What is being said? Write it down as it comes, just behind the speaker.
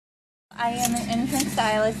I am an intern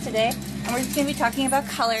stylist today, and we're just going to be talking about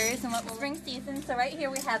colors and what will spring season. So right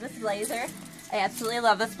here we have this blazer. I absolutely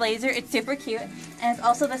love this blazer. It's super cute, and it's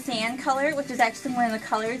also the sand color, which is actually one of the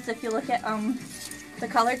colors. If you look at the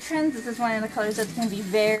color trends, this is one of the colors that's going to be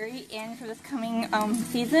very in for this coming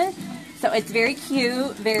season. So it's very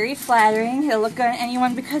cute, very flattering. It'll look good on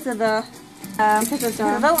anyone because of the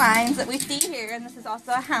lines that we see here. And this is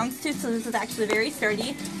also a houndstooth, so this is actually very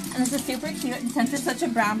sturdy. And this is super cute, and since it's such a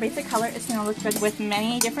brown basic color, it's going to look good with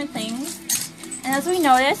many different things. And as we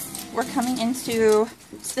notice, we're coming into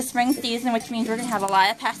the spring season, which means we're going to have a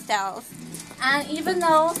lot of pastels. And even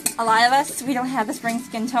though a lot of us, we don't have the spring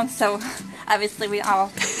skin tone, so obviously we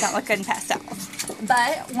all don't look good in pastels.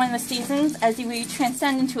 But when the seasons, as we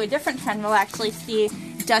transcend into a different trend, we'll actually see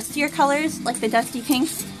dustier colors, like the dusty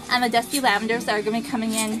pinks and the dusty lavenders that are going to be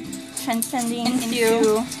coming in, transcending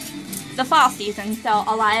into the fall season. So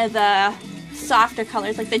a lot of the softer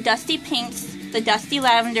colors, like the dusty pinks, the dusty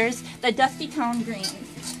lavenders, the dusty tone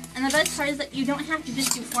greens. And the best part is that you don't have to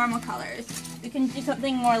just do formal colors. You can do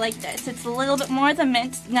something more like this. It's a little bit more of the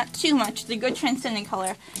mint, not too much. It's a good transcendent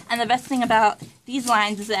color. And the best thing about these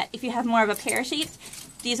lines is that if you have more of a pear shape,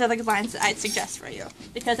 these are the lines that I'd suggest for you,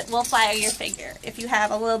 because it will flatter your figure if you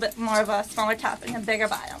have a little bit more of a smaller top and a bigger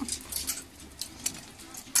bottom.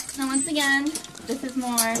 Now once again, this is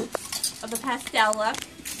more of the pastel look.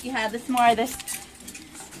 You have this more of this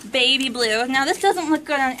baby blue. Now this doesn't look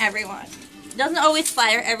good on everyone. It doesn't always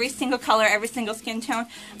flatter every single color, every single skin tone,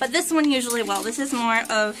 but this one usually will. This is more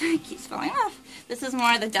of, it keeps falling off. This is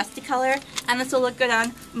more of the dusty color, and this will look good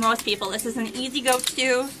on most people. This is an easy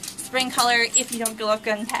go-to spring color if you don't look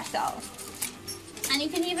good in pastels. And you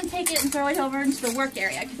can even take it and throw it over into the work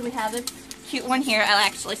area, because we have this cute one here. I'll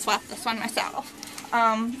actually swap this one myself.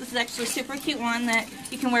 This is actually a super cute one that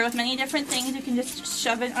you can wear with many different things. You can just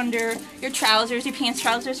shove it under your trousers, your pants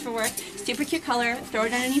trousers for work. Super cute color. Throw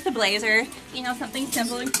it underneath the blazer. You know, something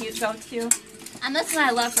simple and cute go to. And this one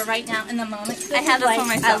I love for right now in the moment. I have this one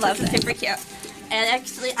myself. I love it. Super cute. And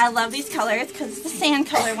actually, I love these colors because it's the sand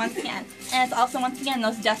color once again. And it's also, once again,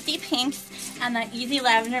 those dusty pinks and that easy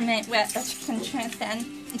lavender mint that can transcend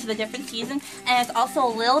into the different season. And it's also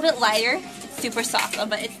a little bit lighter. It's super soft though,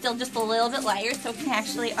 but it's still just a little bit lighter, so it can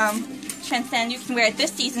actually transcend. You can wear it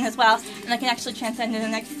this season as well, and it can actually transcend in the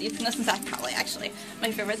next season. This is probably actually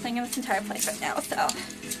my favorite thing in this entire place right now. So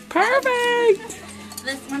perfect!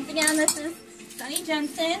 Once again, this is Sunny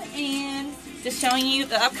Jensen, and just showing you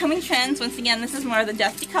the upcoming trends. Once again, this is more of the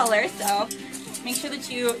dusty color, so make sure that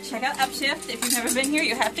you check out UpShift. If you've never been here,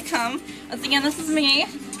 you have to come. Once again, this is me.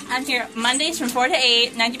 I'm here Mondays from 4 to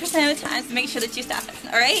 8, 90% of the time, so make sure that you stop it.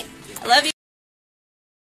 Alright? I love you.